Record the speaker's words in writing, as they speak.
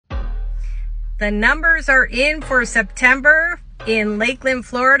The numbers are in for September in Lakeland,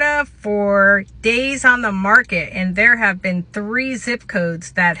 Florida for days on the market, and there have been 3 zip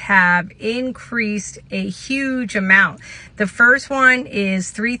codes that have increased a huge amount. The first one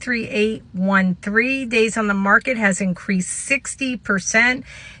is 33813. Days on the market has increased 60%.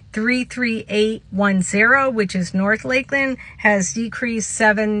 33810, which is North Lakeland, has decreased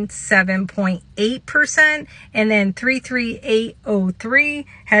 7.8%, and then 33803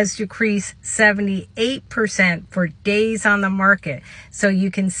 has decreased 78% for days on the market. So you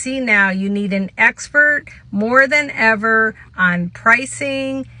can see now you need an expert more than ever on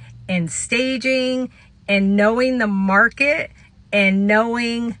pricing and staging and knowing the market and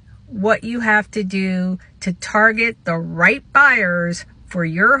knowing what you have to do to target the right buyers for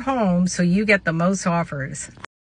your home so you get the most offers.